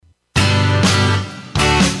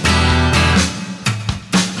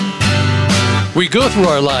We go through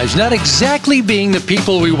our lives not exactly being the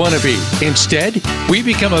people we want to be. Instead, we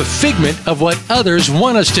become a figment of what others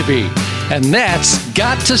want us to be. And that's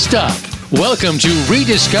got to stop. Welcome to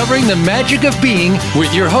Rediscovering the Magic of Being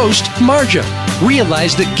with your host, Marja.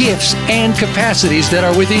 Realize the gifts and capacities that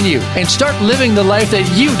are within you and start living the life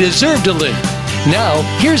that you deserve to live. Now,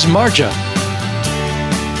 here's Marja.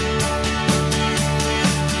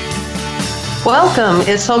 Welcome.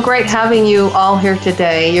 It's so great having you all here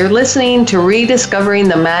today. You're listening to Rediscovering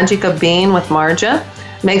the Magic of Being with Marja.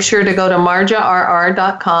 Make sure to go to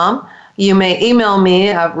marjarr.com. You may email me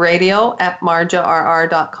at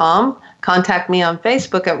radio@marjarr.com. Contact me on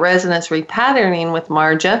Facebook at Resonance Repatterning with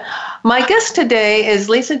Marja. My guest today is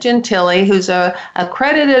Lisa Gentile, who's an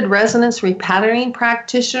accredited resonance repatterning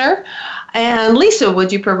practitioner. And Lisa,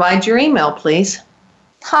 would you provide your email, please?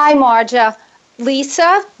 Hi, Marja.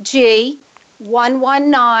 Lisa G.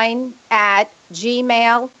 119 at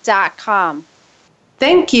gmail.com.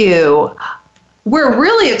 Thank you. We're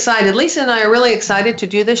really excited. Lisa and I are really excited to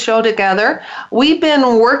do this show together. We've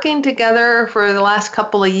been working together for the last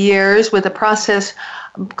couple of years with a process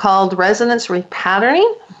called resonance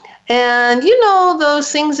repatterning. And you know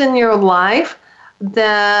those things in your life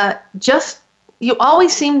that just you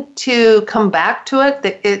always seem to come back to it.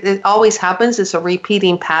 It always happens. It's a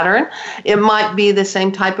repeating pattern. It might be the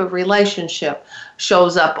same type of relationship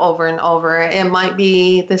shows up over and over. It might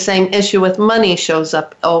be the same issue with money shows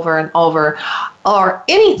up over and over, or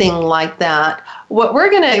anything like that. What we're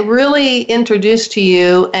going to really introduce to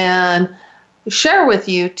you and share with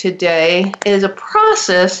you today is a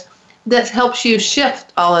process that helps you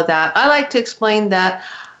shift all of that. I like to explain that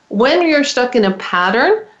when you're stuck in a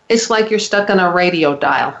pattern, it's like you're stuck on a radio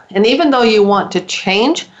dial. And even though you want to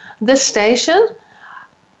change the station,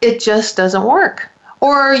 it just doesn't work.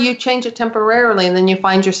 Or you change it temporarily and then you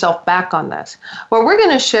find yourself back on this. What we're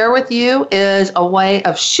going to share with you is a way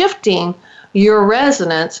of shifting your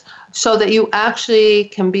resonance so that you actually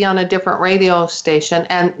can be on a different radio station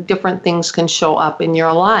and different things can show up in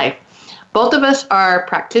your life. Both of us are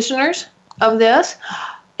practitioners of this.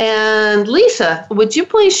 And Lisa, would you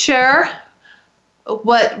please share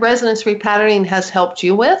what resonance repatterning has helped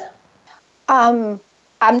you with? I'm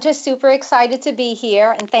just super excited to be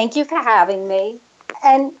here, and thank you for having me.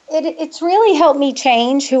 And it's really helped me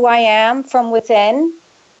change who I am from within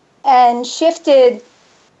and shifted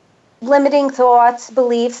limiting thoughts,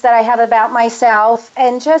 beliefs that I have about myself,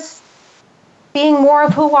 and just being more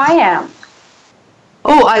of who I am.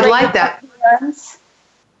 Oh, I like that.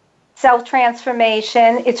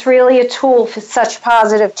 Self-transformation. It's really a tool for such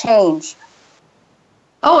positive change.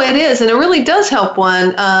 Oh, it is, and it really does help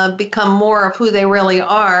one become more of who they really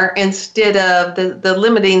are instead of the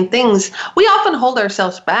limiting things. We often hold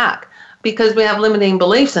ourselves back because we have limiting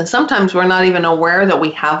beliefs, and sometimes we're not even aware that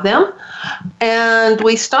we have them. And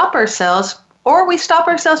we stop ourselves, or we stop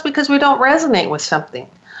ourselves because we don't resonate with something.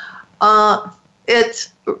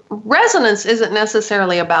 Resonance isn't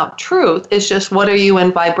necessarily about truth. It's just what are you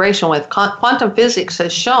in vibration with. Quantum physics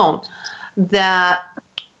has shown that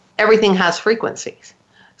everything has frequencies.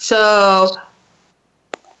 So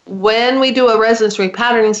when we do a resonance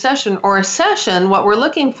repatterning session or a session, what we're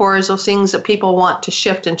looking for is those things that people want to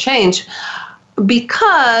shift and change,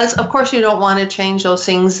 because, of course, you don't want to change those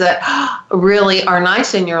things that really are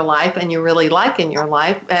nice in your life and you really like in your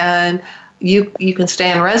life, and you can stay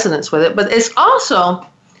in resonance with it. But it's also,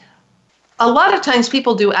 a lot of times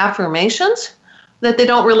people do affirmations that they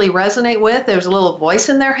don't really resonate with. There's a little voice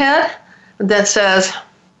in their head that says,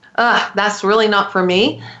 that's really not for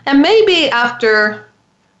me. And maybe after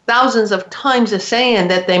thousands of times of saying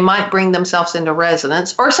that, they might bring themselves into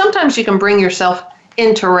resonance. Or sometimes you can bring yourself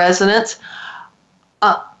into resonance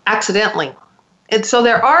accidentally. And so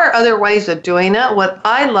there are other ways of doing it. What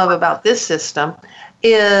I love about this system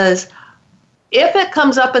is if it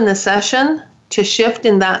comes up in the session to shift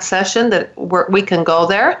in that session, that we can go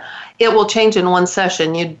there, it will change in one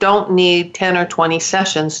session. You don't need 10 or 20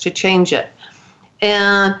 sessions to change it.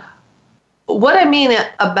 And what I mean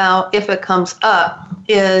about if it comes up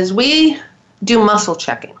is we do muscle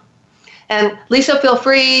checking. And Lisa, feel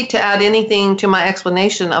free to add anything to my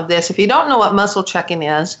explanation of this. If you don't know what muscle checking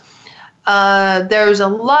is, there's a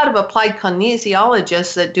lot of applied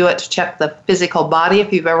kinesiologists that do it to check the physical body,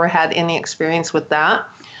 if you've ever had any experience with that.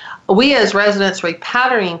 We as resonance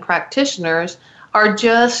repatterning practitioners are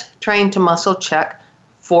just trained to muscle check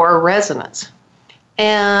for resonance.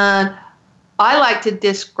 And I like to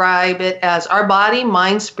describe it as our body,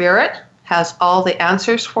 mind, spirit has all the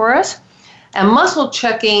answers for us. And muscle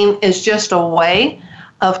checking is just a way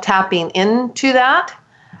of tapping into that.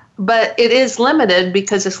 But it is limited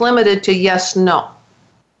because it's limited to yes, no.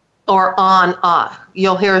 or on, off.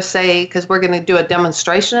 You'll hear us say, because we're going to do a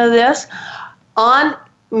demonstration of this, on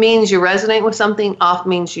means you resonate with something, off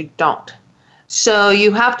means you don't. So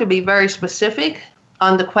you have to be very specific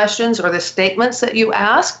on the questions or the statements that you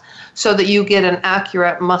ask so that you get an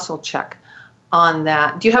accurate muscle check on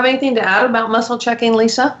that. Do you have anything to add about muscle checking,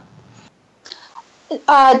 Lisa?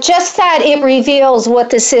 Just that it reveals what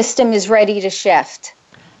the system is ready to shift.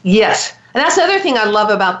 Yes. And that's the other thing I love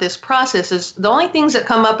about this process is the only things that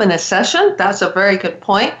come up in a session, that's a very good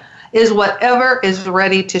point, is whatever is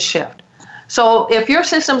ready to shift. So if your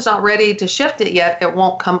system's not ready to shift it yet, it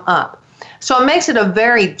won't come up. So it makes it a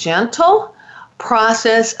very gentle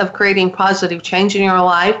process of creating positive change in your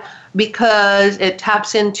life because it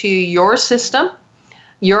taps into your system,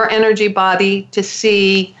 your energy body to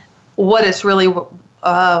see what it's really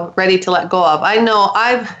ready to let go of. I know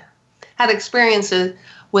I've had experiences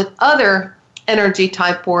with other energy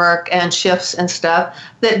type work and shifts and stuff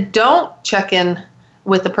that don't check in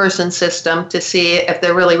with the person's system to see if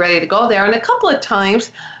they're really ready to go there. And a couple of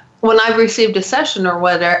times when I've received a session or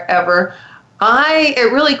whatever,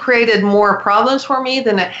 it really created more problems for me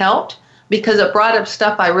than it helped because it brought up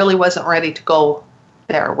stuff I really wasn't ready to go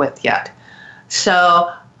there with yet.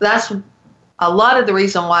 So that's a lot of the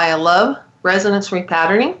reason why I love resonance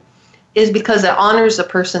repatterning is because it honors the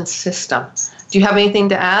person's system. Do you have anything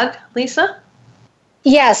to add, Lisa?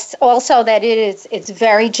 Yes, also that it's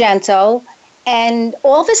very gentle, and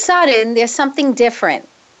all of a sudden there's something different.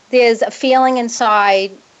 There's a feeling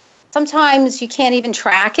inside. Sometimes you can't even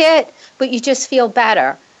track it, but you just feel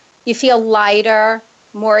better. You feel lighter,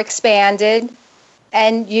 more expanded,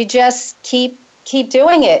 and you just keep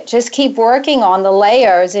doing it. Just keep working on the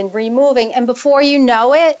layers and removing, and before you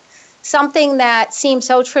know it, something that seemed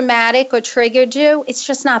so traumatic or triggered you, it's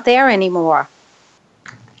just not there anymore.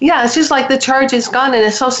 Yeah, it's just like the charge is gone, and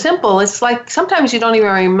it's so simple. It's like sometimes you don't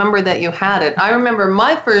even remember that you had it. I remember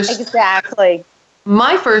my first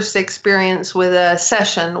experience with a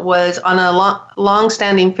session was on a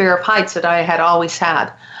long-standing fear of heights that I had always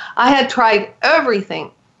had. I had tried everything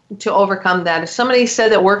to overcome that. If somebody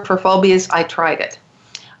said it worked for phobias, I tried it.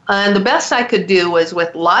 And the best I could do was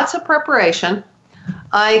with lots of preparation,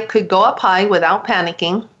 I could go up high without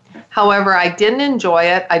panicking. However, I didn't enjoy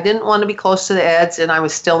it. I didn't want to be close to the edge, and I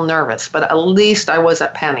was still nervous, but at least I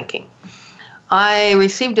wasn't panicking. I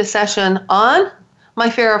received a session on my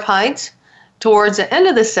fear of heights. Towards the end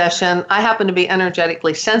of the session, I happened to be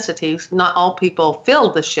energetically sensitive. Not all people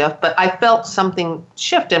feel the shift, but I felt something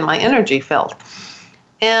shift in my energy field.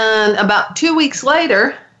 And about 2 weeks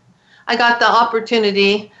later, I got the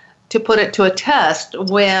opportunity to put it to a test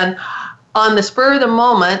when, on the spur of the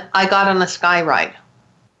moment, I got on a sky ride.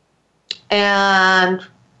 And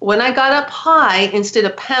when I got up high, instead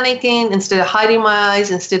of panicking, instead of hiding my eyes,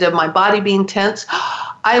 instead of my body being tense,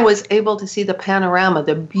 I was able to see the panorama,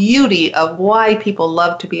 the beauty of why people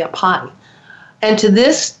love to be up high. And to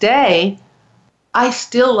this day, I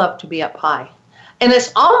still love to be up high. And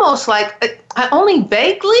it's almost like I only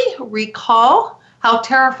vaguely recall how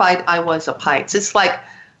terrified I was of heights. It's like,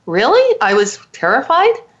 really? I was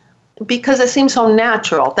terrified? Because it seems so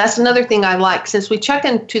natural. That's another thing I like. Since we check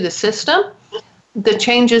into the system, the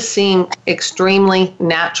changes seem extremely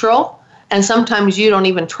natural. And sometimes you don't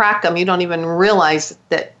even track them. You don't even realize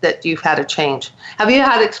that you've had a change. Have you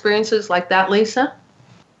had experiences like that, Lisa?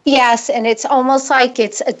 Yes, and it's almost like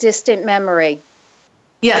it's a distant memory.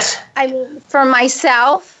 Yes. I mean, for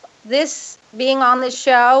myself, this being on the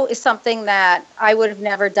show is something that I would have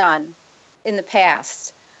never done in the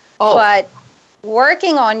past. Oh. But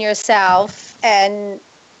working on yourself and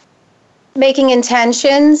making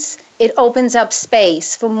intentions, it opens up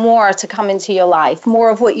space for more to come into your life, more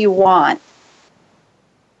of what you want.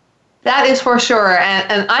 That is for sure.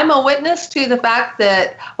 And I'm a witness to the fact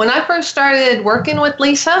that when I first started working with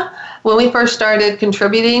Lisa, when we first started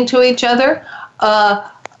contributing to each other,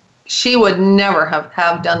 she would never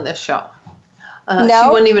have done this show. No? She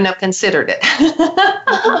wouldn't even have considered it.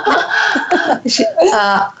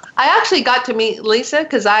 I actually got to meet Lisa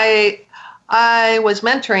because I was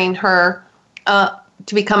mentoring her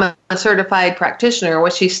to become a certified practitioner,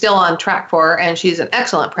 which she's still on track for, and she's an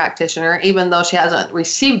excellent practitioner, even though she hasn't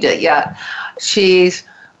received it yet. She's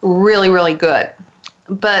really, really good.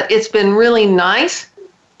 But it's been really nice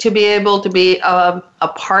to be able to be a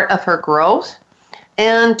part of her growth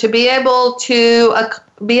and to be able to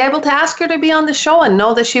ask her to be on the show and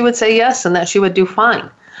know that she would say yes and that she would do fine.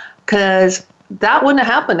 Because that wouldn't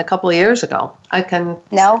have happened a couple of years ago.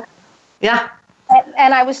 No. Yeah.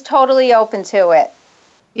 And I was totally open to it.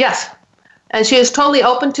 Yes. And she was totally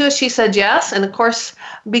open to it. She said yes. And of course,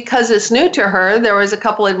 because it's new to her, there was a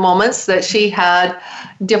couple of moments that she had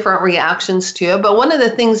different reactions to it. But one of the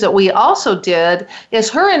things that we also did is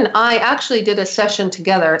her and I actually did a session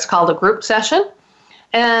together. It's called a group session.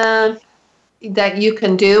 And that you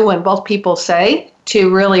can do when both people say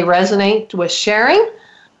to really resonate with sharing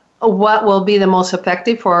what will be the most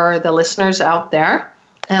effective for the listeners out there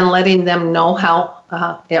and letting them know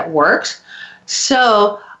how it works.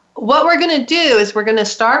 So what we're going to do is we're going to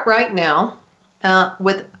start right now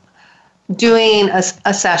with doing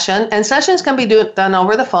a session. And sessions can be done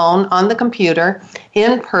over the phone, on the computer,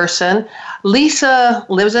 in person. Lisa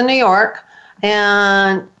lives in New York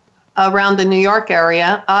and around the New York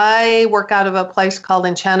area. I work out of a place called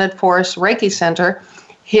Enchanted Forest Reiki Center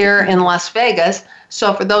here in Las Vegas.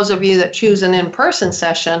 So for those of you that choose an in-person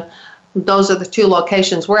session, those are the two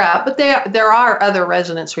locations we're at. But there are other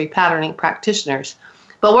resonance repatterning practitioners.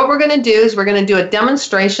 But what we're going to do is we're going to do a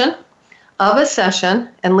demonstration of a session,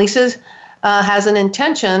 and Lisa has an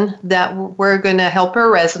intention that we're going to help her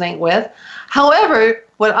resonate with. However,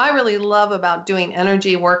 what I really love about doing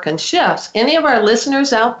energy work and shifts, any of our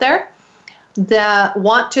listeners out there that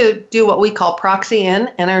want to do what we call proxy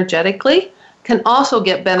in energetically can also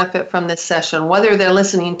get benefit from this session, whether they're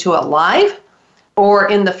listening to it live or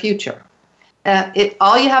in the future.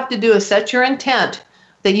 All you have to do is set your intent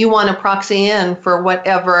that you want to proxy in for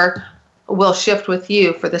whatever will shift with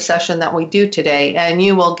you for the session that we do today, and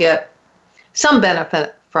you will get some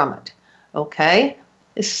benefit from it. Okay?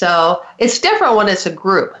 So it's different when it's a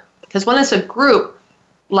group, because when it's a group,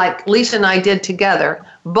 like Lisa and I did together,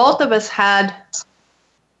 both of us had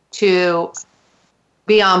to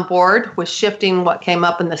be on board with shifting what came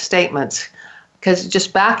up in the statements. Because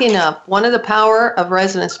just backing up, one of the power of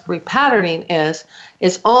resonance repatterning is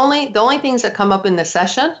the only things that come up in the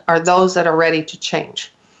session are those that are ready to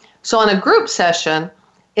change. So on a group session,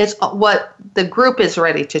 it's what the group is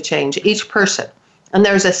ready to change, each person. And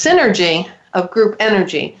there's a synergy of group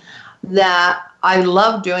energy that I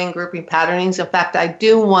love doing group repatternings. In fact, I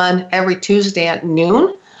do one every Tuesday at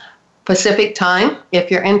noon Pacific time. If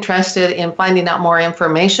you're interested in finding out more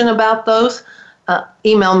information about those,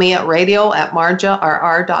 email me at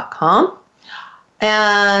radio@marjarr.com.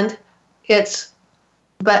 And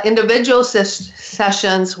but individual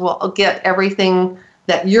sessions will get everything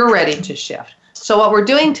that you're ready to shift. So what we're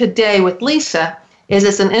doing today with Lisa is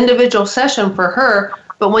it's an individual session for her,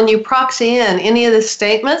 but when you proxy in any of the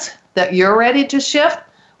statements that you're ready to shift,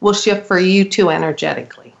 will shift for you too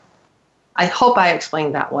energetically. I hope I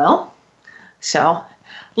explained that well. So,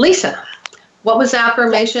 Lisa, what was the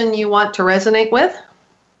affirmation you want to resonate with?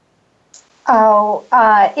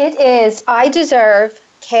 It is, I deserve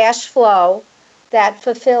cash flow that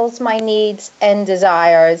fulfills my needs and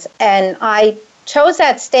desires. And I chose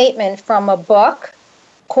that statement from a book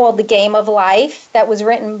called The Game of Life that was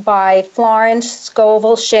written by Florence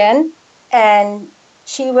Scovel Shinn. And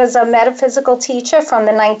she was a metaphysical teacher from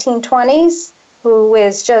the 1920s who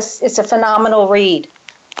is it's a phenomenal read.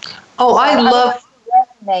 Oh,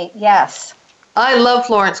 Yes. I love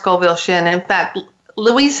Florence Scovel Shinn. In fact,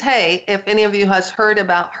 Louise Hay, if any of you has heard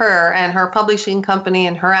about her and her publishing company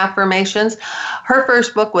and her affirmations, her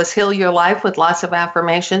first book was Heal Your Life with lots of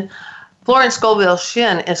affirmation. Florence Scovel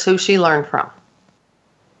Shinn is who she learned from.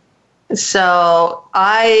 So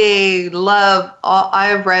I've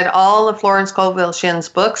read all of Florence Scovel Shinn's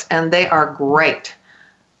books, and they are great.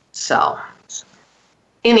 So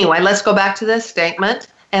anyway, let's go back to this statement,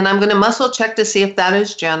 and I'm going to muscle check to see if that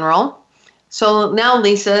is general. So now,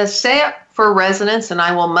 Lisa, say it for resonance, and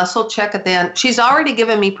I will muscle check at the end. She's already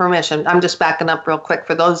given me permission. I'm just backing up real quick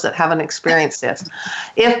for those that haven't experienced this.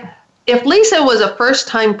 If Lisa was a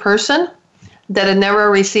first-time person that had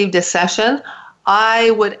never received a session,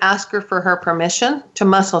 I would ask her for her permission to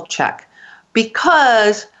muscle check,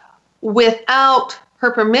 because without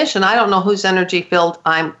her permission, I don't know whose energy field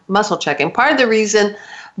I'm muscle checking. Part of the reason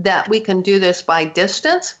that we can do this by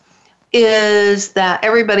distance is that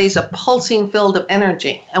everybody's a pulsing field of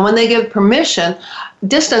energy. And when they give permission,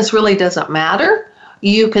 distance really doesn't matter.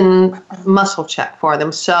 You can muscle check for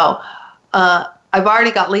them. So I've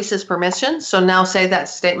already got Lisa's permission. So now say that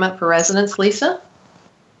statement for resonance, Lisa.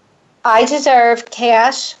 I deserve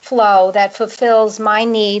cash flow that fulfills my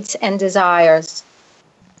needs and desires.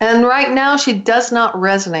 And right now, she does not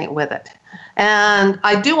resonate with it. And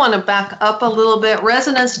I do want to back up a little bit.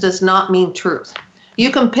 Resonance does not mean truth. You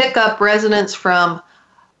can pick up resonance from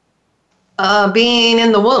being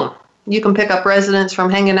in the womb. You can pick up resonance from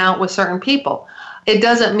hanging out with certain people. It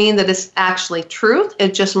doesn't mean that it's actually truth.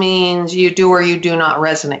 It just means you do or you do not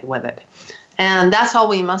resonate with it. And that's how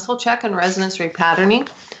we muscle check and resonance repatterning.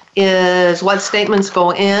 is what statements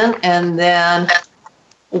go in, and then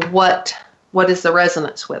what is the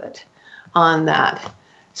resonance with it on that.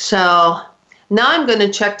 So now I'm going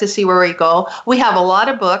to check to see where we go. We have a lot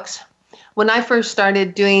of books. When I first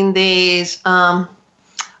started doing these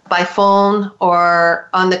by phone or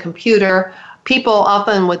on the computer, people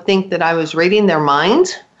often would think that I was reading their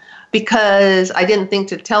minds, because I didn't think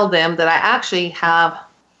to tell them that I actually have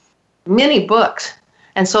many books,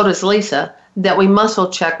 and so does Lisa, that we muscle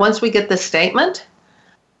check. Once we get the statement,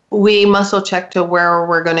 we muscle check to where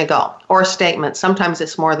we're going to go, or statement. Sometimes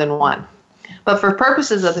it's more than one. But for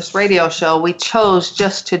purposes of this radio show, we chose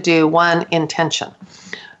just to do one intention.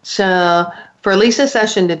 So for Lisa's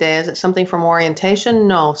session today, is it something from orientation?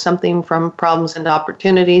 No. Something from problems and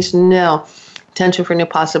opportunities? No. Intention for new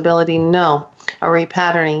possibility? No. A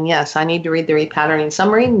repatterning? Yes. I need to read the repatterning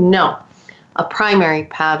summary? No. A primary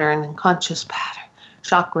pattern, conscious pattern,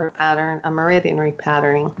 chakra pattern, a meridian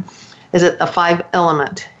repatterning. Is it a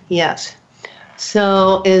 5-element? Yes.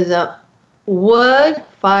 So is a wood,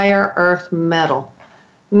 fire, earth, metal.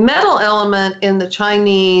 Metal element in the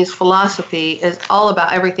Chinese philosophy is all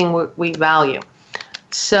about everything we value.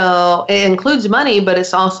 So it includes money, but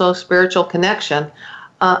it's also spiritual connection.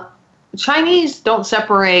 Chinese don't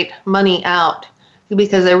separate money out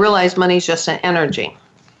because they realize money is just an energy.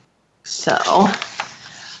 So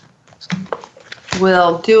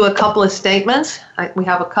we'll do a couple of statements. We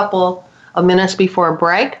have a couple of minutes before a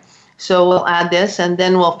break. So we'll add this, and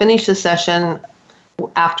then we'll finish the session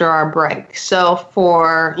after our break. So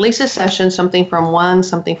for Lisa's session, something from 1,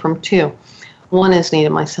 something from 2. 1 is needed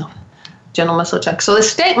myself. Gentle muscle check. So the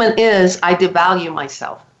statement is, I devalue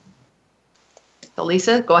myself. So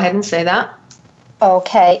Lisa, go ahead and say that.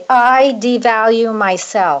 Okay, I devalue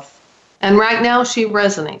myself. And right now she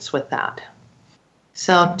resonates with that.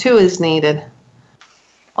 So 2 is needed.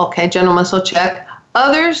 Okay, gentle muscle check.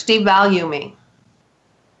 Others devalue me.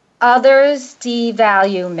 Others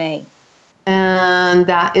devalue me. And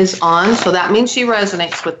that is on. So that means she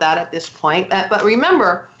resonates with that at this point. But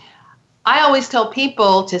remember, I always tell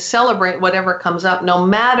people to celebrate whatever comes up, no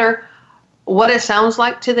matter what it sounds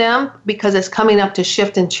like to them, because it's coming up to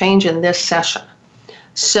shift and change in this session.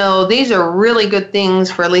 So these are really good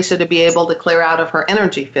things for Lisa to be able to clear out of her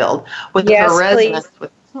energy field with her resonance.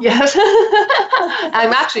 Yes.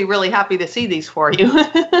 I'm actually really happy to see these for you.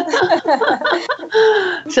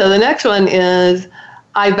 So the next one is,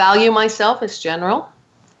 I value myself as general.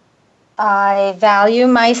 I value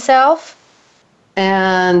myself.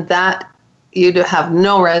 And that you do have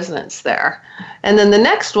no resonance there. And then the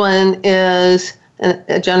next one is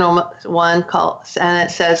a general one called, and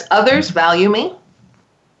it says, others value me.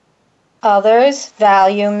 Others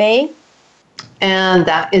value me. And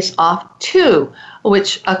that is off 2,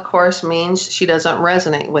 which of course means she doesn't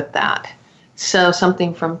resonate with that. So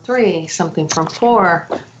something from 3, something from 4,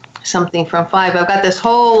 something from 5. I've got this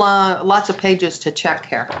whole lots of pages to check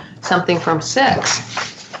here. Something from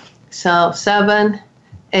 6. So 7,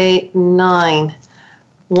 8, 9.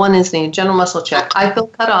 1 is needed. General muscle check. I feel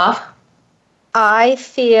cut off. I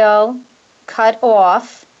feel cut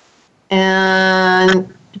off.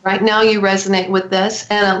 And right now you resonate with this.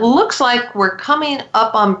 And it looks like we're coming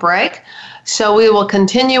up on break. So we will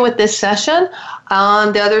continue with this session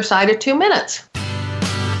on the other side of 2 minutes.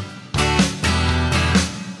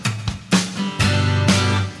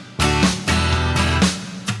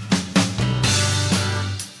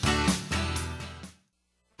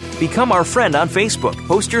 Become our friend on Facebook.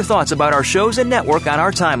 Post your thoughts about our shows and network on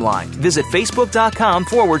our timeline. Visit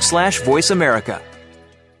facebook.com/Voice America.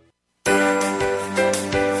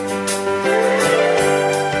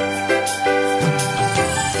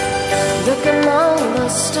 Look among the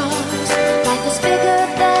stars, life is bigger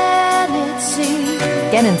than it seems.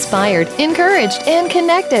 Get inspired, encouraged, and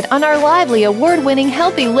connected on our lively, award-winning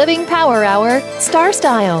Healthy Living Power Hour, Star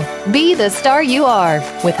Style. Be the star you are,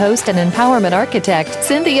 with host and empowerment architect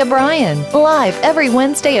Cynthia Bryan. Live every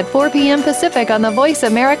Wednesday at 4 p.m. Pacific on the Voice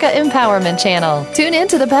America Empowerment Channel. Tune in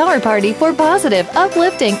to the Power Party for positive,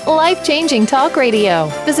 uplifting, life-changing talk radio.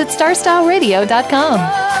 Visit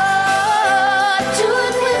starstyleradio.com.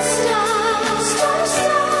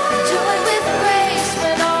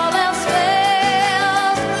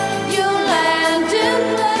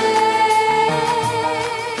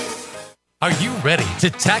 Are you ready to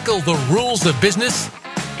tackle the rules of business?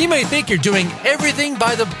 You may think you're doing everything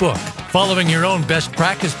by the book, following your own best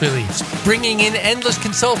practice beliefs, bringing in endless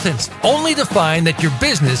consultants, only to find that your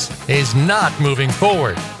business is not moving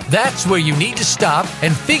forward. That's where you need to stop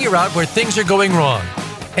and figure out where things are going wrong.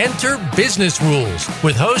 Enter Business Rules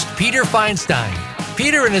with host Peter Feinstein.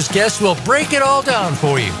 Peter and his guests will break it all down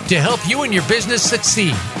for you to help you and your business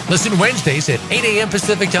succeed. Listen Wednesdays at 8 a.m.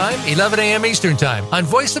 Pacific Time, 11 a.m. Eastern Time on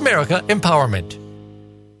Voice America Empowerment.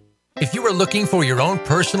 If you are looking for your own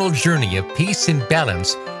personal journey of peace and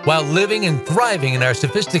balance while living and thriving in our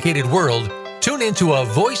sophisticated world, tune into A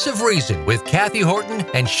Voice of Reason with Kathy Horton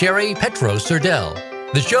and Sherry Petros-Serdell.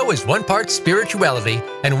 The show is one part spirituality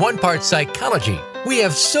and one part psychology. We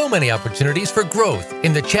have so many opportunities for growth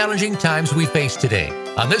in the challenging times we face today.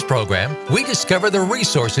 On this program, we discover the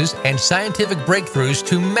resources and scientific breakthroughs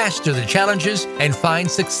to master the challenges and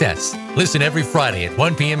find success. Listen every Friday at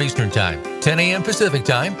 1 p.m. Eastern Time, 10 a.m. Pacific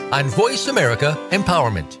Time on Voice America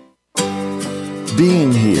Empowerment.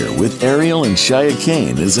 Being Here with Ariel and Shia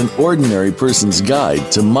Kane is an ordinary person's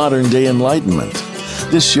guide to modern-day enlightenment.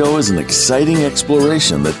 This show is an exciting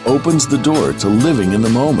exploration that opens the door to living in the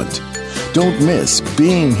moment. Don't miss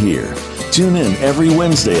Being Here. Tune in every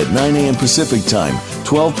Wednesday at 9 a.m. Pacific Time,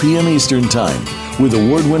 12 p.m. Eastern Time, with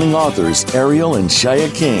award-winning authors Ariel and Shia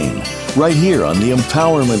Kane, right here on the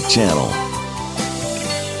Empowerment Channel.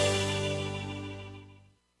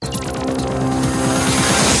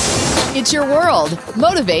 It's your world.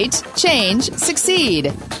 Motivate, change, succeed.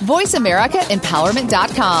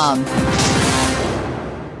 VoiceAmericaEmpowerment.com.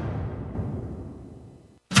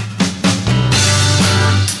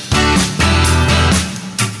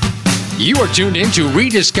 You are tuned in to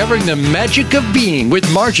Rediscovering the Magic of Being with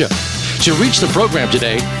Marja. To reach the program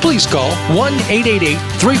today, please call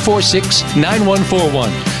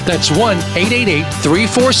 1-888-346-9141. That's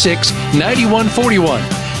 1-888-346-9141.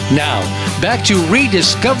 Now, back to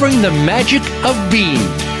Rediscovering the Magic of Being.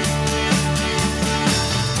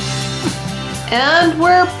 And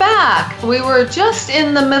we're back. We were just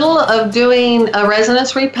in the middle of doing a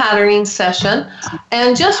resonance repatterning session.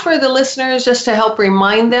 And just for the listeners, just to help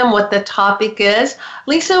remind them what the topic is,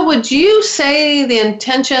 Lisa, would you say the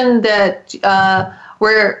intention that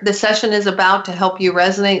where the session is about to help you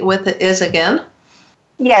resonate with it is again?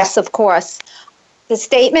 Yes, of course. The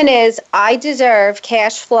statement is, I deserve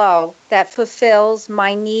cash flow that fulfills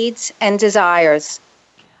my needs and desires.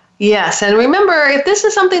 Yes, and remember, if this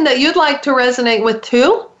is something that you'd like to resonate with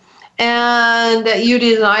too, and that you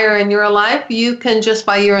desire in your life, you can just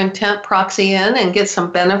by your intent proxy in and get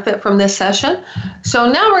some benefit from this session. So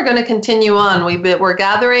now we're going to continue on. We're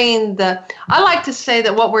gathering I like to say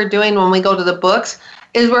that what we're doing when we go to the books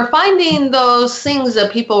is we're finding those things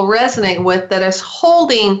that people resonate with that is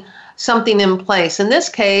holding something in place. In this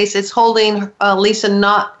case, it's holding Lisa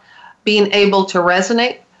not being able to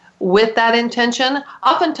resonate with that intention.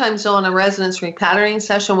 Oftentimes, though, in a resonance repatterning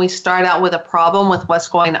session, we start out with a problem with what's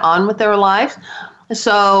going on with their life.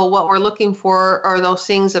 So what we're looking for are those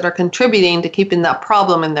things that are contributing to keeping that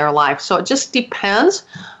problem in their life. So it just depends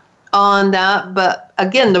on that. But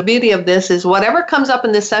again, the beauty of this is whatever comes up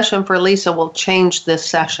in this session for Lisa will change this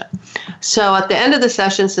session. So at the end of the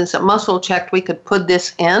session, since it muscle checked, we could put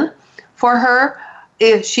this in for her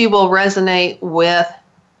if she will resonate with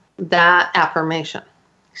that affirmation.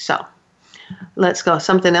 So let's go.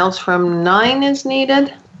 Something else from 9 is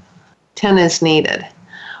needed. 10 is needed.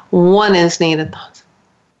 1 is needed.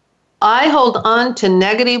 I hold on to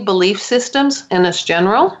negative belief systems in us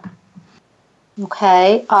general.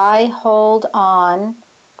 Okay, I hold on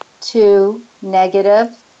to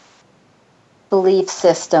negative belief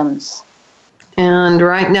systems. And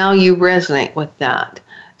right now you resonate with that.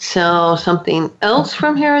 So something else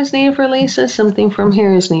from here is needed for Lisa. Something from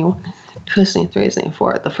here is needed. 2 is needed, 3 is needed,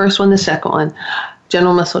 4. The first one, the second one.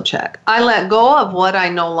 General muscle check. I let go of what I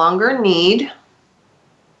no longer need.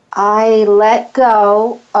 I let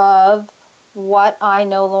go of what I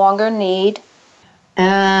no longer need.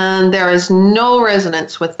 And there is no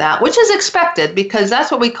resonance with that, which is expected because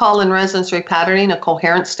that's what we call in resonance repatterning a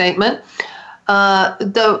coherent statement.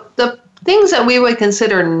 The things that we would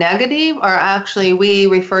consider negative are actually, we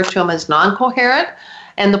refer to them as non-coherent,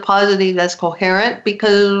 and the positive as coherent,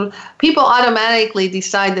 because people automatically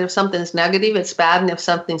decide that if something's negative, it's bad, and if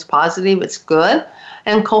something's positive, it's good.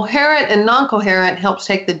 And coherent and non-coherent helps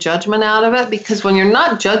take the judgment out of it, because when you're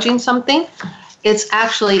not judging something, it's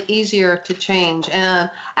actually easier to change.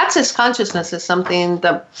 And access consciousness is something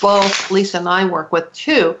that both Lisa and I work with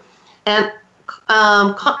too. And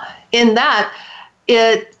in that,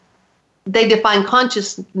 they define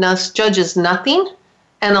consciousness judges nothing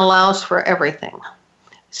and allows for everything.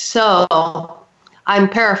 So I'm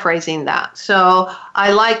paraphrasing that. So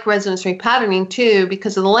I like resonance repatterning too,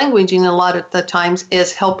 because of the languaging a lot of the times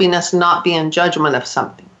is helping us not be in judgment of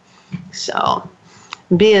something. So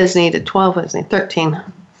B is needed, 12 is needed, 13.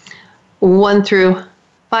 1 through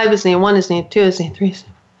 5 is needed, 1 is needed, 2 is needed, 3 is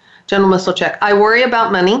needed. General muscle check. I worry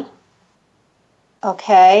about money.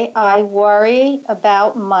 Okay, I worry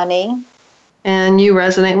about money. And you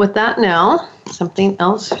resonate with that now. Something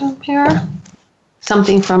else from here?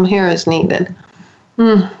 Something from here is needed.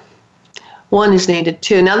 One is needed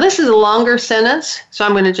too. Now this is a longer sentence, so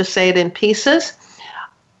I'm going to just say it in pieces.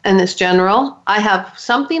 And it's general. I have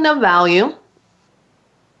something of value.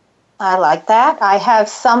 I like that. I have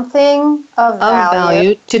something of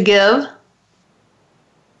value to give.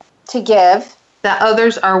 To give. That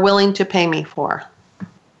others are willing to pay me for.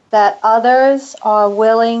 That others are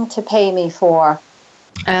willing to pay me for.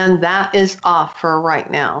 And that is off for right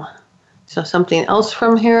now. So something else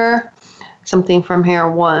from here. Something from here,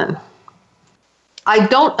 1. I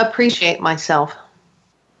don't appreciate myself.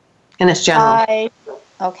 And it's general.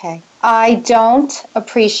 I don't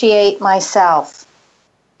appreciate myself.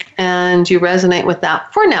 And you resonate with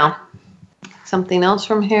that for now. Something else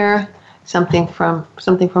from here. Something from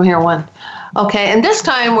here, 1. Okay, and this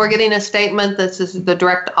time we're getting a statement that is the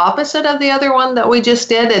direct opposite of the other one that we just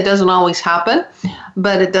did. It doesn't always happen,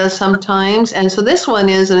 but it does sometimes. And so this one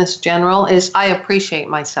is, and it's general, is I appreciate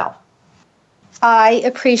myself. I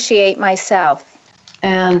appreciate myself.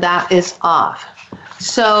 And that is off.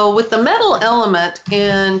 So with the metal element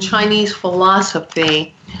in Chinese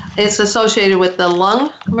philosophy, it's associated with the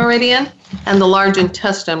lung meridian and the large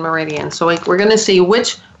intestine meridian. So we're going to see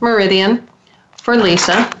which meridian for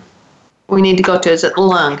Lisa we need to go to. Is it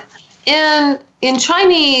lung? In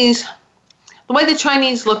Chinese, the way the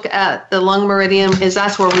Chinese look at the lung meridian is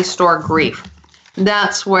that's where we store grief.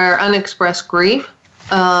 That's where unexpressed grief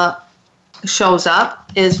shows up,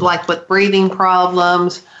 is like with breathing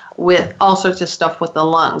problems, with all sorts of stuff with the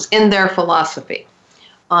lungs in their philosophy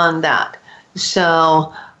on that.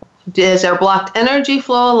 So is there blocked energy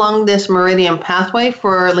flow along this meridian pathway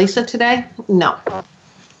for Lisa today? No.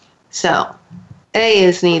 So A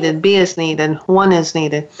is needed, B is needed, 1 is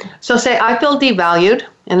needed. So say, I feel devalued,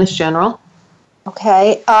 and it's general.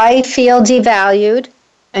 Okay, I feel devalued.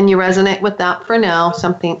 And you resonate with that for now.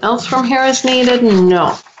 Something else from here is needed?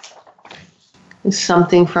 No.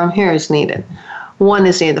 Something from here is needed. 1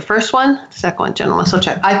 is needed. The first one, second one, general. So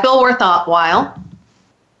check. I feel worthwhile.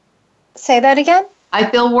 Say that again. I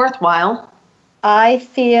feel worthwhile. I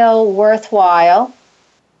feel worthwhile.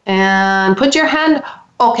 And put your hand.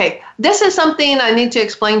 Okay, this is something I need to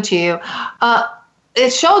explain to you.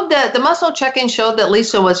 It showed that the muscle check-in showed that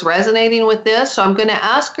Lisa was resonating with this. So I'm going to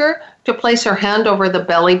ask her to place her hand over the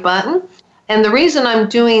belly button. And the reason I'm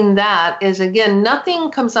doing that is, again,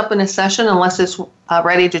 nothing comes up in a session unless it's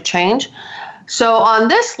ready to change. So on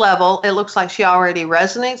this level, it looks like she already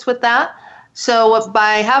resonates with that. So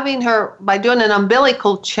by doing an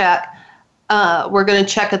umbilical check, we're going to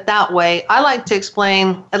check it that way. I like to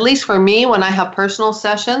explain, at least for me, when I have personal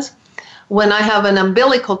sessions, when I have an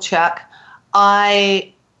umbilical check,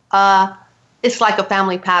 it's like a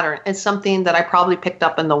family pattern. It's something that I probably picked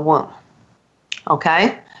up in the womb.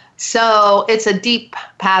 Okay? So it's a deep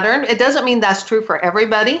pattern. It doesn't mean that's true for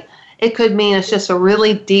everybody. It could mean it's just a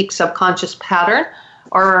really deep subconscious pattern,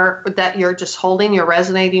 or that you're just holding, you're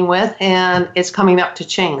resonating with, and it's coming up to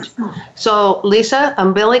change. So Lisa,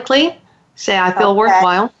 umbilically, say, I feel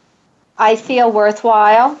worthwhile. I feel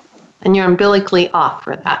worthwhile. And you're umbilically off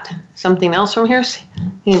for that. Something else from here?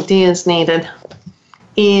 D is needed.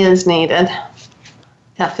 E is needed.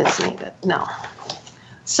 F is needed. No.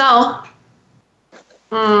 So,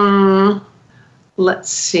 let's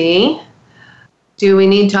see. Do we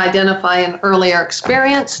need to identify an earlier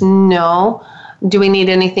experience? No. Do we need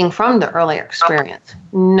anything from the earlier experience?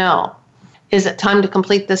 No. Is it time to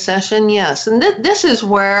complete the session? Yes. And this is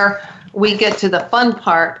where we get to the fun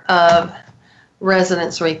part of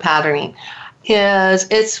resonance repatterning.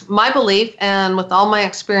 It's my belief, and with all my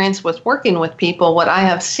experience with working with people, what I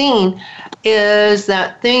have seen is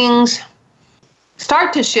that things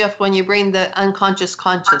start to shift when you bring the unconscious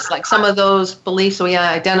conscious. Like some of those beliefs we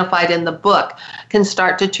identified in the book can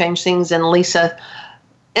start to change things in Lisa's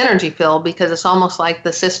energy field, because it's almost like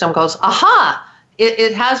the system goes, aha,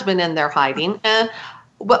 it has been in there hiding. And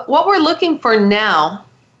what we're looking for now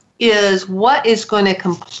is what is going to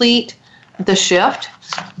complete the shift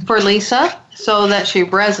for Lisa so that she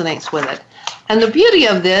resonates with it. And the beauty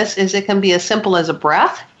of this is it can be as simple as a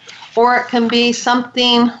breath, or it can be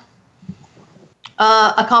something,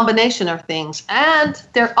 a combination of things. And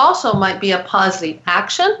there also might be a positive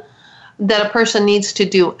action that a person needs to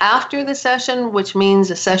do after the session, which means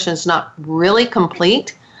the session is not really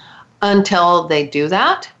complete until they do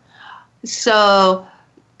that. So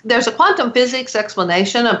there's a quantum physics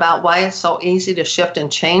explanation about why it's so easy to shift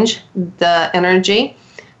and change the energy.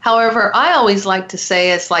 However, I always like to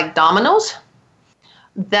say it's like dominoes,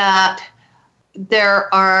 that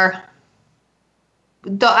there are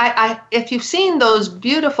if you've seen those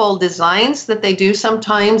beautiful designs that they do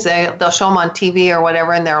sometimes, they'll show them on TV or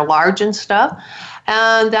whatever, and they're large and stuff.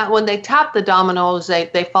 And that when they tap the dominoes,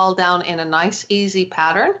 they fall down in a nice, easy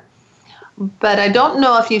pattern. But I don't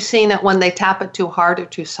know if you've seen it when they tap it too hard or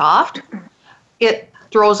too soft. It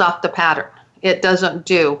throws off the pattern. It doesn't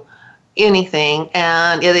do anything,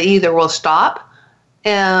 and it either will stop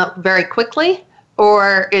very quickly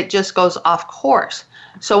or it just goes off course.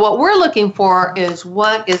 So what we're looking for is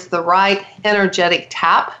what is the right energetic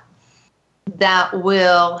tap that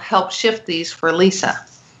will help shift these for Lisa.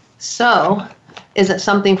 So is it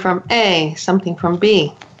something from A, something from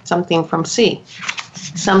B, something from C,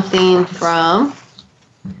 something from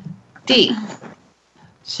D?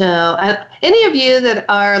 So any of you that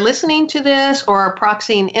are listening to this or are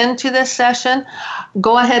proxying into this session,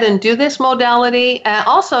 go ahead and do this modality. And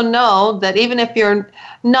also know that even if you're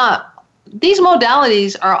not, these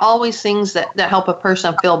modalities are always things that help a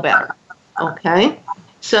person feel better. Okay?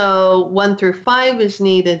 So 1 through 5 is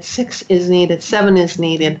needed, 6 is needed, 7 is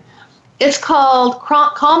needed. It's called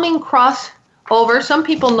calming crossover. Some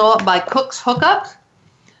people know it by Cook's hookups,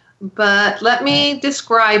 but let me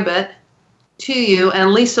describe it to you,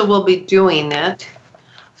 and Lisa will be doing it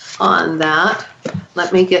on that.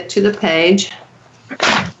 Let me get to the page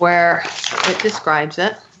where it describes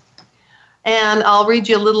it, and I'll read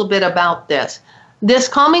you a little bit about this. This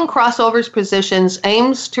calming crossovers positions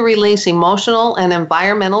aims to release emotional and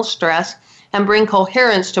environmental stress and bring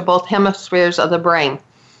coherence to both hemispheres of the brain.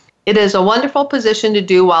 It is a wonderful position to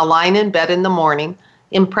do while lying in bed in the morning,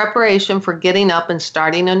 in preparation for getting up and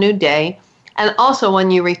starting a new day, and also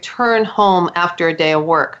when you return home after a day of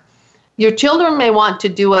work. Your children may want to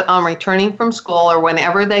do it on returning from school or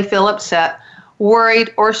whenever they feel upset,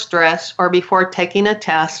 worried, or stressed, or before taking a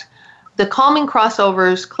test. The calming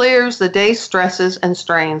crossovers clears the day's stresses and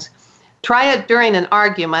strains. Try it during an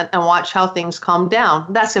argument and watch how things calm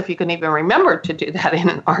down. That's if you can even remember to do that in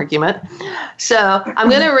an argument. So I'm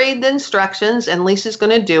going to read the instructions, and Lisa's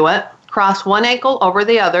going to do it. Cross one ankle over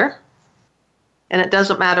the other, and it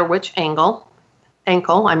doesn't matter which ankle,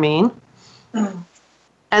 I mean.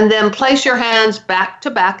 And then place your hands back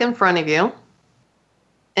to back in front of you.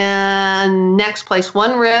 And next, place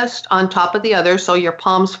one wrist on top of the other so your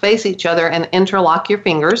palms face each other and interlock your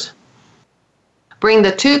fingers. Bring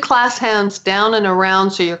the two clasped hands down and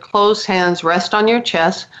around so your closed hands rest on your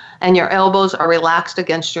chest and your elbows are relaxed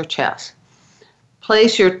against your chest.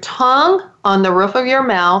 Place your tongue on the roof of your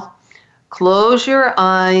mouth. Close your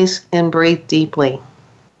eyes and breathe deeply.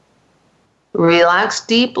 Relax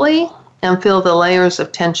deeply and feel the layers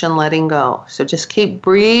of tension letting go. So just keep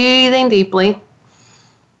breathing deeply,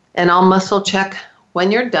 and I'll muscle check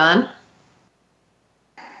when you're done.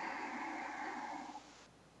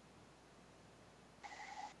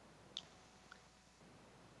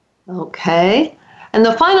 Okay. And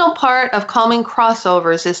the final part of calming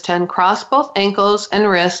crossovers is to uncross both ankles and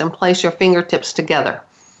wrists and place your fingertips together.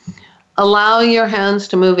 Allow your hands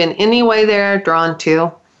to move in any way they're drawn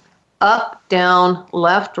to, up, down,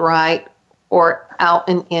 left, right, or out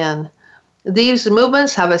and in. These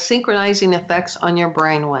movements have a synchronizing effects on your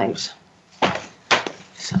brain waves.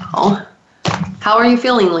 So, how are you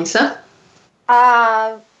feeling, Lisa?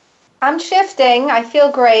 I'm shifting. I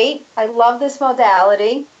feel great. I love this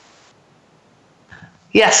modality.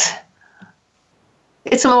 Yes.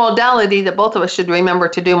 It's a modality that both of us should remember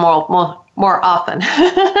to do more often.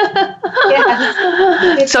 Yeah.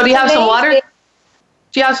 So do you have some water?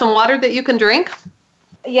 Do you have some water that you can drink?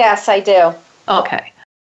 Yes, I do. Okay.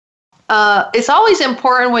 It's always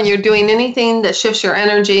important when you're doing anything that shifts your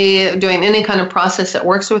energy, doing any kind of process that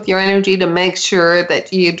works with your energy, to make sure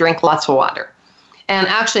that you drink lots of water. And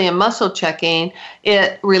actually in muscle checking,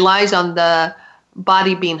 it relies on the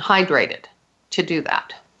body being hydrated to do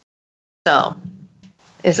that. So,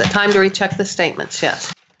 is it time to recheck the statements?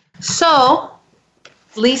 Yes. So,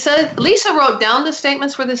 Lisa wrote down the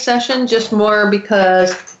statements for this session just more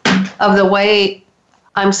because of the way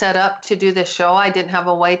I'm set up to do this show. I didn't have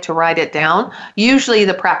a way to write it down. Usually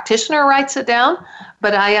the practitioner writes it down,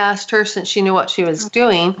 but I asked her, since she knew what she was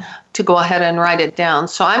doing, to go ahead and write it down.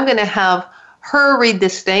 So I'm going to have her read the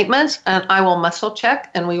statements, and I will muscle check,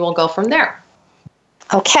 and we will go from there.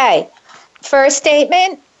 Okay. First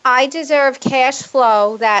statement, I deserve cash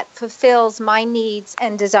flow that fulfills my needs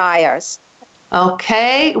and desires.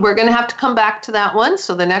 Okay, we're going to have to come back to that one.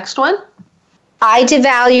 So the next one? I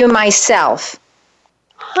devalue myself.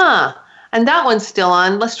 And that one's still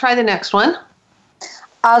on. Let's try the next one.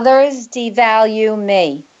 Others devalue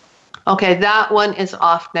me. Okay, that one is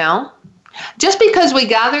off now. Just because we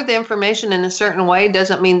gather the information in a certain way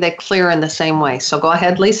doesn't mean they clear in the same way. So go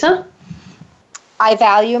ahead, Lisa. I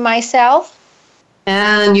value myself.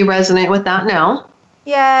 And you resonate with that now.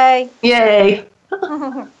 Yay. Yay.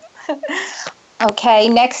 Okay,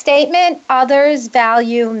 next statement. Others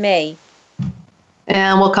value me.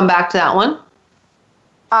 And we'll come back to that one.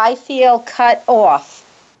 I feel cut off.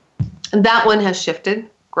 And that one has shifted.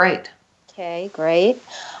 Great. Okay, great.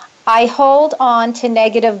 I hold on to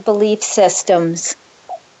negative belief systems.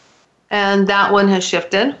 And that one has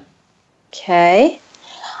shifted. Okay.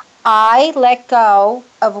 I let go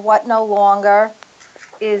of what no longer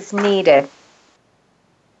is needed.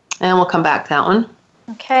 And we'll come back to that one.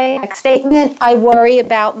 Okay, next statement. I worry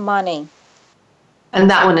about money. And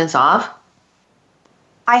that one is off.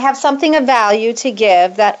 I have something of value to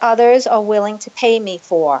give that others are willing to pay me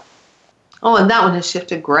for. Oh, and that one has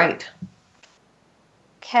shifted. Great.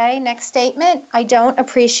 Okay, next statement. I don't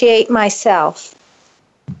appreciate myself.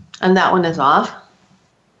 And that one is off.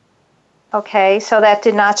 Okay, so that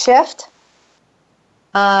did not shift?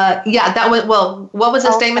 Yeah, that one. Well, what was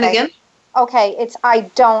the statement again? Okay, it's I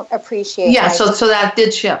don't appreciate myself. So that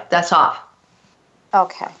did shift. That's off.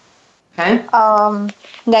 Okay. Okay.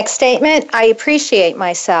 Next statement. I appreciate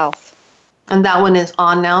myself. And that one is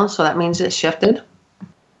on now, so that means it's shifted.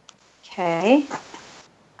 Okay.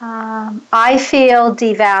 I feel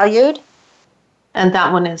devalued. And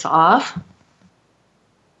that one is off.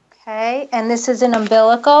 Okay, and this is an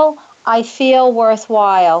umbilical. I feel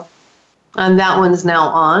worthwhile. And that one's now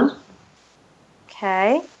on.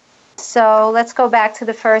 Okay, so let's go back to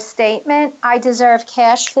the first statement. I deserve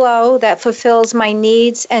cash flow that fulfills my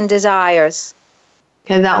needs and desires.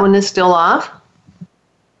 Okay, that one is still off.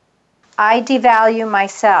 I devalue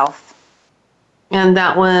myself. And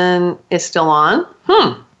that one is still on.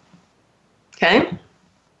 Okay.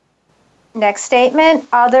 Next statement.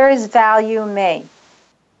 Others value me.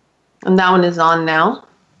 And that one is on now.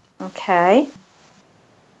 Okay.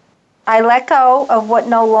 I let go of what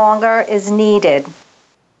no longer is needed.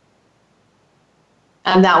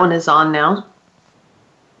 And that one is on now.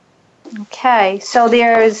 Okay, so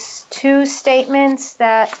there's two statements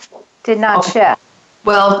that did not shift.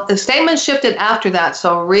 Well, the statement shifted after that,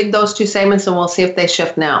 so read those two statements and we'll see if they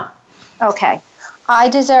shift now. Okay. I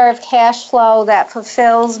deserve cash flow that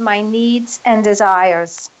fulfills my needs and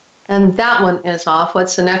desires. And that one is off.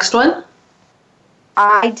 What's the next one?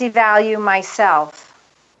 I devalue myself.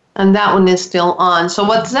 And that one is still on. So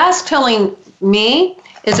what that's telling me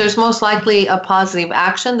is there's most likely a positive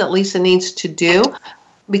action that Lisa needs to do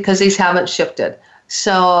because these haven't shifted.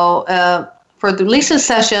 So for the Lisa's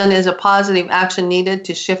session, is a positive action needed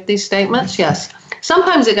to shift these statements? Yes.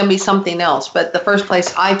 Sometimes it can be something else, but the first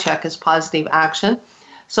place I check is positive action.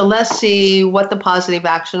 So let's see what the positive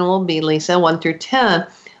action will be, Lisa. 1 through 10,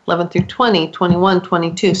 11 through 20, 21,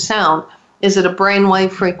 22, sound. Is it a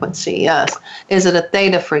brainwave frequency? Yes. Is it a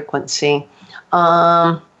theta frequency?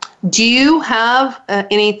 Do you have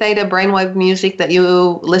any theta brainwave music that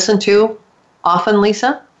you listen to often,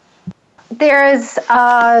 Lisa? There's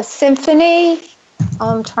a symphony.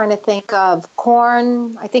 I'm trying to think of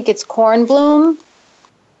Corn. I think it's Kornblum.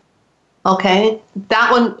 Okay,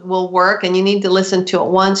 that one will work, and you need to listen to it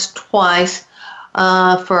once, twice,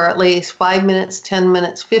 for at least 5 minutes, 10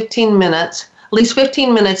 minutes, 15 minutes, at least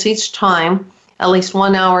 15 minutes each time, at least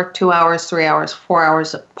 1 hour, 2 hours, 3 hours, 4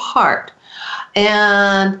 hours apart.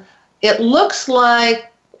 And it looks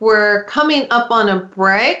like we're coming up on a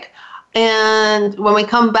break, and when we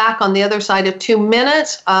come back on the other side of 2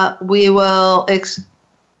 minutes, we will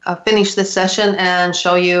finish this session and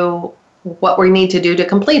show you what we need to do to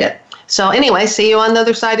complete it. So anyway, see you on the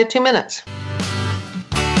other side of 2 minutes.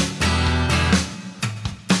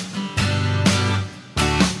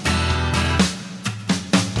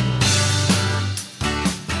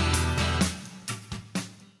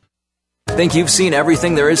 Think you've seen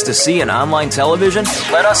everything there is to see in online television?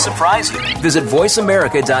 Let us surprise you. Visit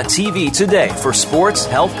voiceamerica.tv today for sports,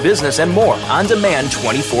 health, business, and more on demand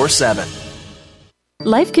 24/7.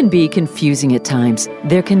 Life can be confusing at times.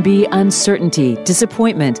 There can be uncertainty,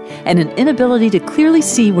 disappointment, and an inability to clearly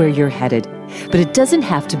see where you're headed. But it doesn't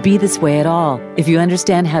have to be this way at all if you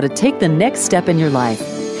understand how to take the next step in your life.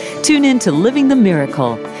 Tune in to Living the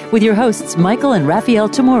Miracle with your hosts Michael and Raphael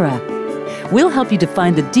Tamura. We'll help you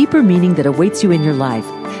define the deeper meaning that awaits you in your life,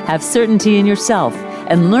 have certainty in yourself,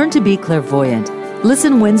 and learn to be clairvoyant.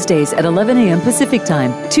 Listen Wednesdays at 11 a.m. Pacific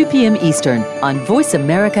Time, 2 p.m. Eastern on Voice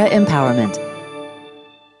America Empowerment.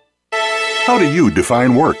 How do you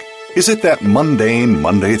define work? Is it that mundane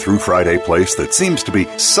Monday through Friday place that seems to be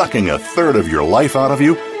sucking a third of your life out of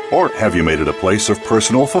you? Or have you made it a place of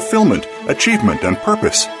personal fulfillment, achievement, and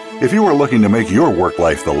purpose? If you are looking to make your work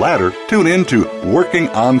life the latter, tune in to Working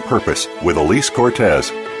on Purpose with Elise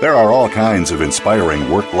Cortez. There are all kinds of inspiring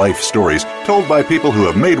work-life stories told by people who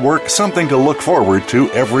have made work something to look forward to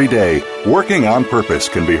every day. Working on Purpose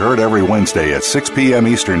can be heard every Wednesday at 6 p.m.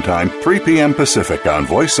 Eastern Time, 3 p.m. Pacific on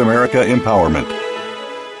Voice America Empowerment.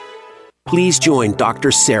 Please join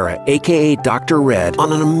Dr. Sarah, a.k.a. Dr. Red,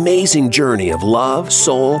 on an amazing journey of love,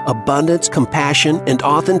 soul, abundance, compassion, and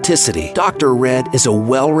authenticity. Dr. Red is a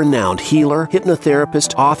well-renowned healer,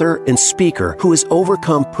 hypnotherapist, author, and speaker who has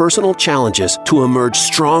overcome personal challenges to emerge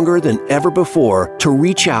stronger than ever before to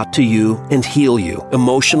reach out to you and heal you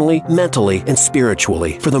emotionally, mentally, and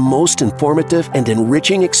spiritually for the most informative and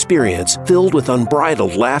enriching experience filled with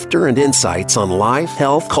unbridled laughter and insights on life,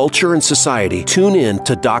 health, culture, and society. Tune in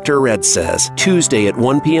to Dr. Red Says, Tuesday at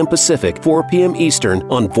 1 p.m. Pacific, 4 p.m. Eastern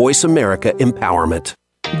on Voice America Empowerment.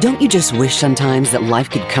 Don't you just wish sometimes that life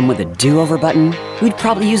could come with a do-over button? We'd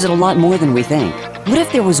probably use it a lot more than we think. What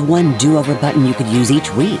if there was one do-over button you could use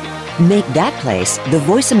each week? Make that place the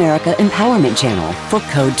Voice America Empowerment Channel for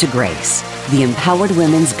Code to Grace, the Empowered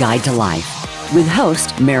Women's Guide to Life, with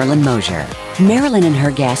host Marilyn Mosier. Marilyn and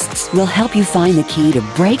her guests will help you find the key to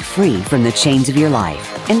break free from the chains of your life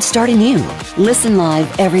and start anew. Listen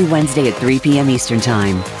live every Wednesday at 3 p.m. Eastern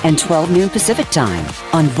Time and 12 noon Pacific Time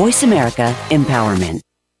on Voice America Empowerment.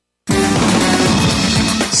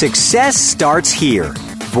 Success starts here.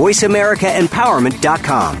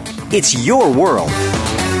 VoiceAmericaEmpowerment.com. It's your world.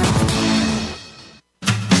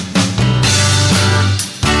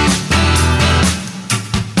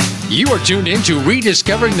 You are tuned in to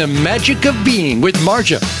Rediscovering the Magic of Being with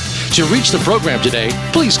Marja. To reach the program today,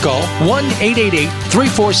 please call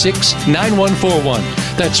 1-888-346-9141.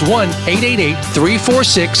 That's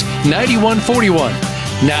 1-888-346-9141.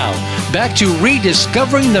 Now, back to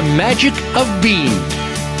Rediscovering the Magic of Being.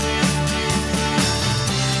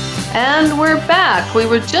 And we're back. We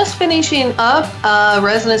were just finishing up a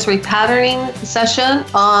resonance repatterning session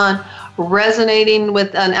on resonating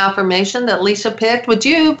with an affirmation that Lisa picked. Would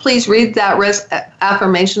you please read that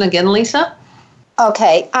affirmation again, Lisa?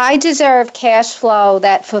 Okay. I deserve cash flow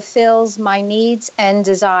that fulfills my needs and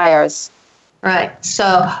desires. Right.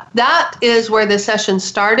 So that is where the session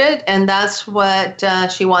started, and that's what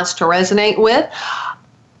she wants to resonate with.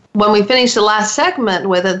 When we finished the last segment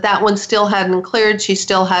with it, that one still hadn't cleared. She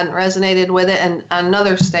still hadn't resonated with it, and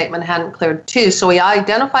another statement hadn't cleared too. So we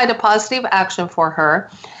identified a positive action for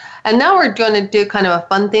her. And now we're going to do kind of a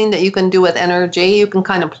fun thing that you can do with energy. You can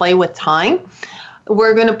kind of play with time.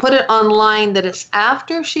 We're going to put it online that it's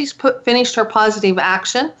after she's finished her positive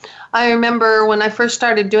action. I remember when I first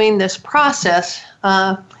started doing this process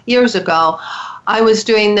years ago, I was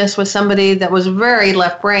doing this with somebody that was very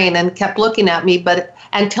left brain and kept looking at me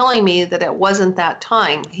and telling me that it wasn't that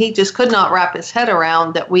time. He just could not wrap his head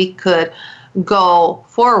around that we could go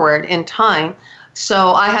forward in time.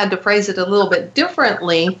 So I had to phrase it a little bit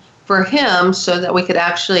differently for him so that we could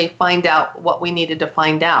actually find out what we needed to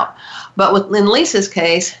find out. But in Lisa's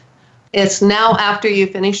case, it's now after you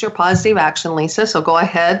finish your positive action, Lisa. So go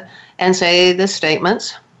ahead and say the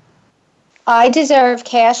statements. I deserve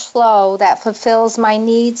cash flow that fulfills my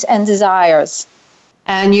needs and desires.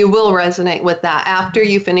 And you will resonate with that after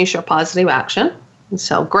you finish your positive action.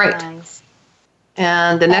 So great. Nice.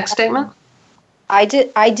 And the next statement? I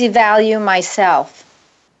devalue myself.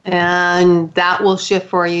 And that will shift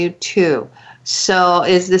for you too. So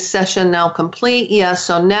is this session now complete? Yes.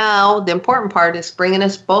 So now the important part is bringing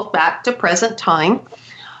us both back to present time.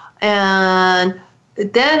 And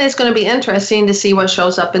then it's going to be interesting to see what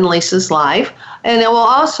shows up in Lisa's life. And it will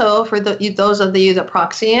also, for those of you that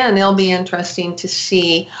proxy in, it'll be interesting to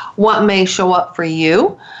see what may show up for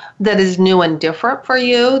you that is new and different for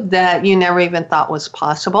you that you never even thought was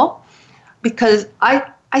possible. Because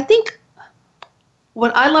I think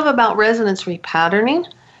what I love about resonance repatterning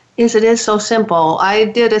is it is so simple. I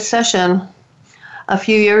did a session a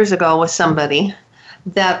few years ago with somebody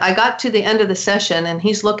that I got to the end of the session and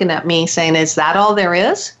he's looking at me saying, is that all there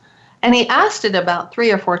is? And he asked it about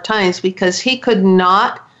 3 or 4 times because he could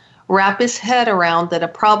not wrap his head around that a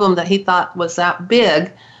problem that he thought was that big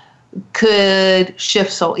could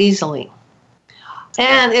shift so easily.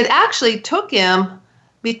 And it actually took him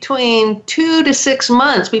between 2 to 6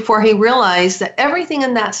 months before he realized that everything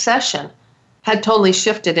in that session had totally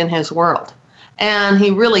shifted in his world. And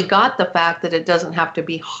he really got the fact that it doesn't have to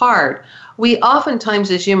be hard. We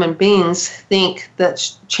oftentimes as human beings think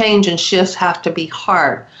that change and shifts have to be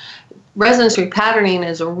hard. Resonance repatterning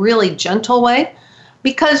is a really gentle way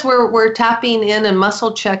because we're tapping in and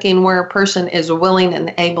muscle checking where a person is willing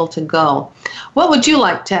and able to go. What would you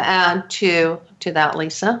like to add to that,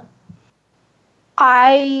 Lisa?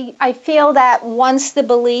 I feel that once the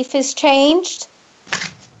belief is changed,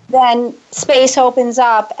 then space opens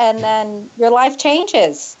up and then your life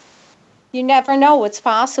changes. You never know what's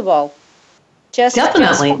possible.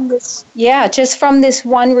 Definitely. Just from this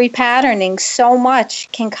one repatterning, so much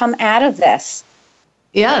can come out of this.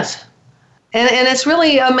 Yes. And it's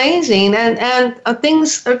really amazing. And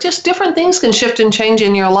things, or just different things can shift and change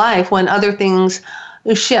in your life when other things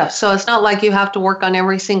shift. So it's not like you have to work on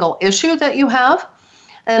every single issue that you have.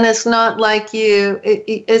 And it's not like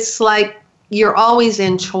it's like you're always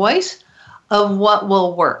in choice of what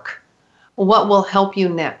will work, what will help you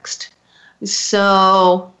next.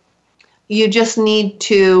 So you just need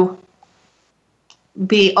to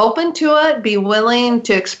be open to it, be willing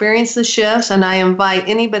to experience the shifts. And I invite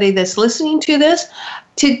anybody that's listening to this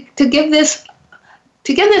to give this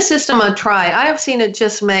system a try. I have seen it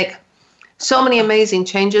just make so many amazing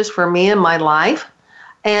changes for me in my life.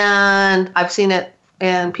 And I've seen it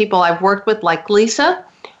in people I've worked with, like Lisa.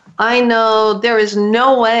 I know there is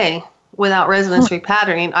no way without resonance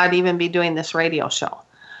repatterning I'd even be doing this radio show.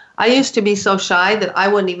 I used to be so shy that I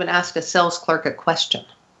wouldn't even ask a sales clerk a question.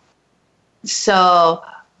 So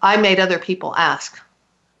I made other people ask.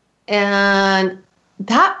 And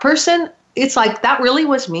that person, it's like, that really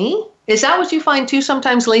was me? Is that what you find too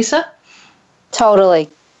sometimes, Lisa? Totally.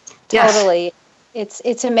 Yes. Totally.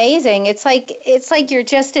 It's amazing. It's like you're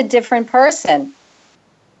just a different person.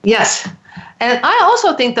 Yes. And I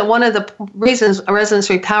also think that one of the reasons resonance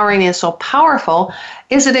repowering is so powerful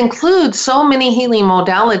is it includes so many healing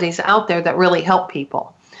modalities out there that really help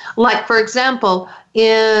people. Like, for example,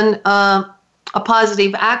 in a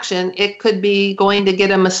positive action, it could be going to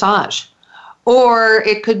get a massage, or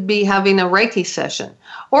it could be having a Reiki session,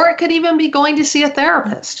 or it could even be going to see a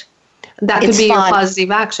therapist. That could be your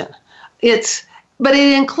positive action. But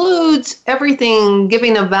it includes everything,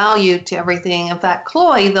 giving a value to everything. In fact,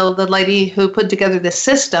 Chloe, though, the lady who put together this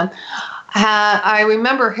system, I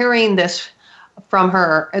remember hearing this from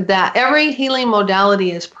her, that every healing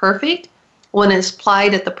modality is perfect when it's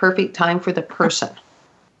applied at the perfect time for the person.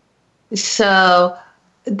 So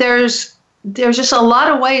there's just a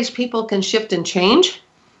lot of ways people can shift and change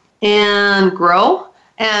and grow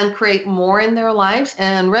and create more in their lives.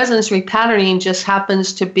 And resonance repatterning just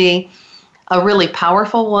happens to be a really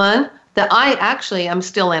powerful one that I actually am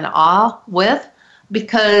still in awe with,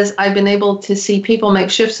 because I've been able to see people make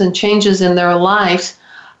shifts and changes in their lives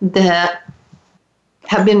that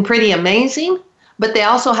have been pretty amazing, but they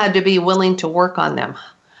also had to be willing to work on them.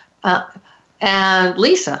 And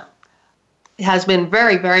Lisa has been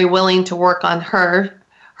very, very willing to work on her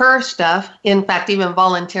stuff. In fact, even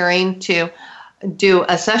volunteering to do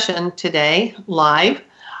a session today live.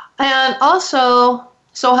 And also,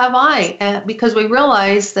 so have I, because we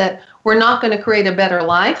realize that we're not going to create a better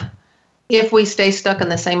life if we stay stuck in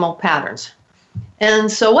the same old patterns.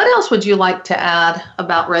 And so what else would you like to add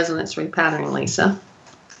about resonance repatterning, Lisa?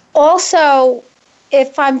 Also,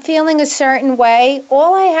 if I'm feeling a certain way,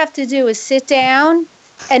 all I have to do is sit down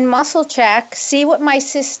and muscle check, see what my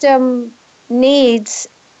system needs,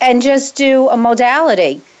 and just do a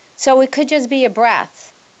modality. So it could just be a breath.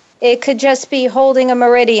 It could just be holding a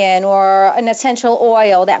meridian or an essential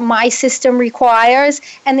oil that my system requires,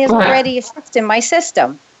 and there's already a shift in my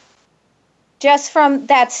system. Just from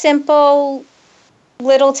that simple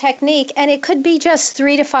little technique, and it could be just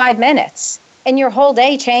 3 to 5 minutes, and your whole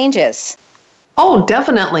day changes. Oh,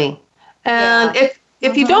 definitely. And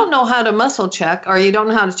if you don't know how to muscle check, or you don't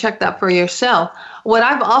know how to check that for yourself, what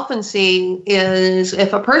I've often seen is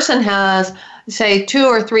if a person has, say, 2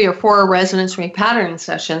 or 3 or 4 resonance repatterning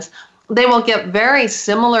sessions, they will get very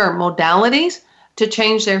similar modalities to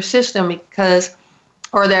change their system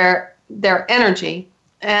or their energy.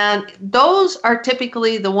 And those are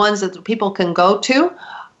typically the ones that people can go to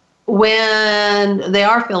when they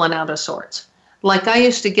are feeling out of sorts. Like I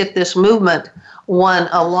used to get this movement one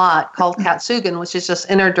a lot called Katsugen, which is just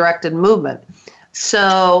inner-directed movement.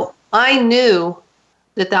 So I knew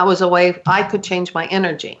that was a way I could change my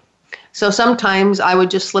energy. So sometimes I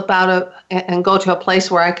would just slip out and go to a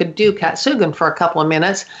place where I could do Katsugen for a couple of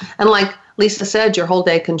minutes. And like Lisa said, your whole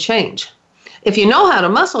day can change. If you know how to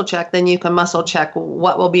muscle check, then you can muscle check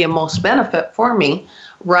what will be a most benefit for me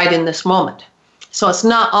right in this moment. So it's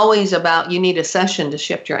not always about you need a session to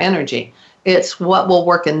shift your energy. It's what will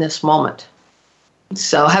work in this moment.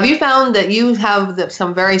 So have you found that you have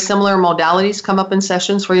some very similar modalities come up in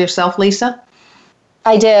sessions for yourself, Lisa?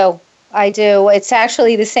 I do. It's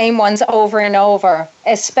actually the same ones over and over,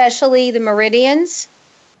 especially the meridians.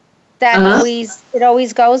 That it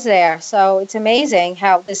always goes there. So it's amazing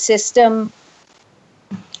how the system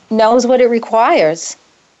knows what it requires.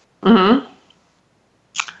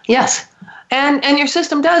 Yes. And your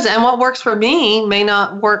system does. And what works for me may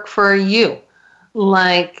not work for you.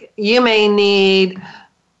 Like you may need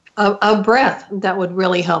a breath that would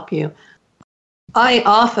really help you. I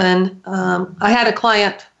often, I had a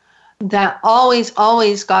client that always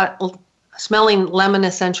got smelling lemon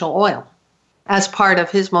essential oil as part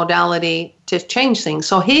of his modality to change things.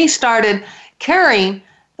 So he started carrying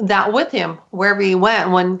that with him wherever he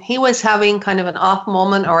went. When he was having kind of an off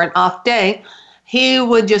moment or an off day, he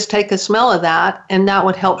would just take a smell of that, and that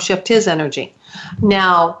would help shift his energy.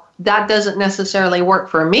 Now, that doesn't necessarily work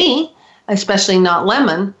for me, especially not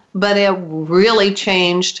lemon, but it really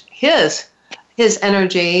changed his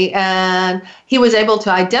energy, and he was able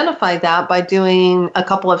to identify that by doing a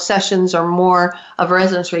couple of sessions or more of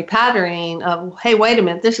resonance repatterning of, hey, wait a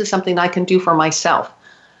minute, this is something I can do for myself.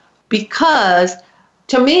 Because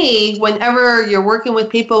to me, whenever you're working with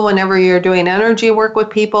people, whenever you're doing energy work with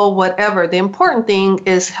people, whatever, the important thing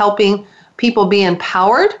is helping people be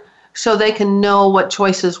empowered so they can know what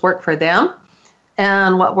choices work for them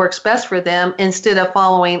and what works best for them, instead of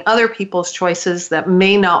following other people's choices that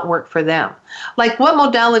may not work for them. Like, what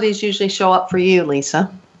modalities usually show up for you,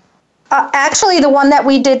 Lisa? Actually, the one that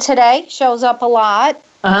we did today shows up a lot.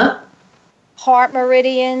 Heart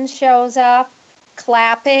meridian shows up.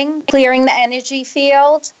 Clapping, clearing the energy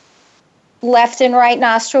field. Left and right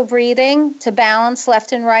nostril breathing to balance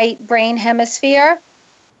left and right brain hemisphere.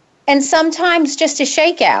 And sometimes just a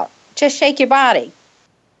shakeout. Just shake your body.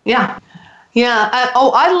 Yeah.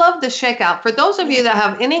 I love the shakeout. For those of you that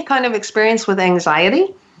have any kind of experience with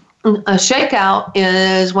anxiety, a shakeout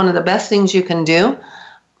is one of the best things you can do,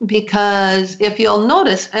 because if you'll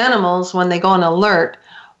notice, animals, when they go on alert,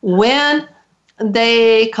 when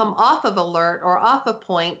they come off of alert or off a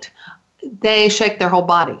point, they shake their whole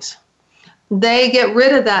bodies. They get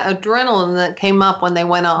rid of that adrenaline that came up when they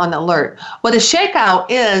went on alert. What a shakeout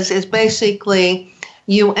is basically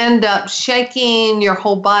you end up shaking your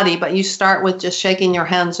whole body, but you start with just shaking your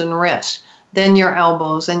hands and wrists, then your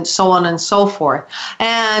elbows, and so on and so forth.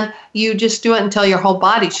 And you just do it until your whole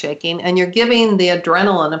body's shaking, and you're giving the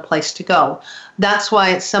adrenaline a place to go. That's why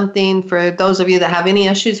it's something for those of you that have any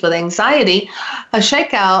issues with anxiety. A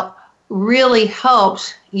shakeout really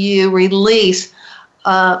helps you release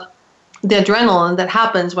the adrenaline that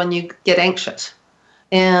happens when you get anxious,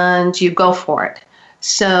 and you go for it.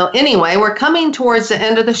 So anyway, we're coming towards the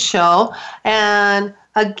end of the show. And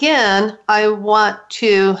again, I want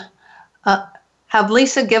to have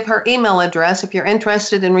Lisa give her email address if you're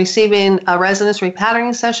interested in receiving a resonance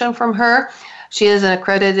repatterning session from her. She is an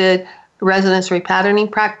accredited resonance repatterning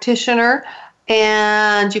practitioner,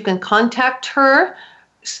 and you can contact her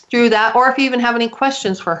through that, or if you even have any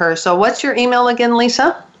questions for her. So what's your email again,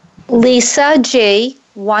 Lisa?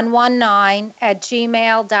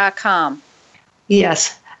 LisaG119@gmail.com.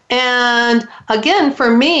 Yes. And again, for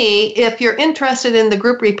me, if you're interested in the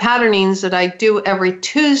group repatternings that I do every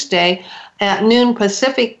Tuesday at noon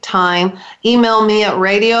Pacific time, email me at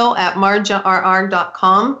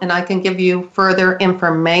radio@marjarr.com, and I can give you further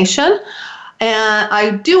information. And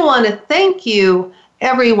I do want to thank you,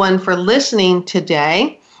 everyone, for listening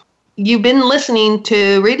today. You've been listening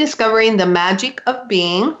to Rediscovering the Magic of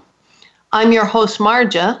Being. I'm your host,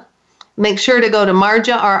 Marja. Make sure to go to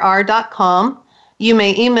marjarr.com. You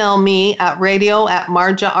may email me at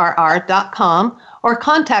radio@marjarr.com, or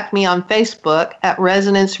contact me on Facebook at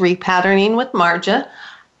Resonance Repatterning with Marja,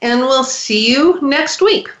 and we'll see you next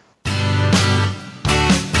week.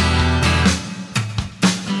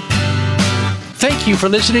 Thank you for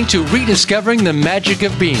listening to Rediscovering the Magic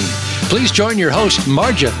of Being. Please join your host,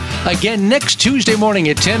 Marja, again next Tuesday morning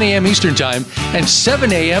at 10 a.m. Eastern Time and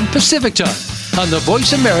 7 a.m. Pacific Time on the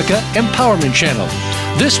Voice America Empowerment Channel.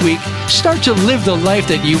 This week, start to live the life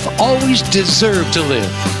that you've always deserved to live.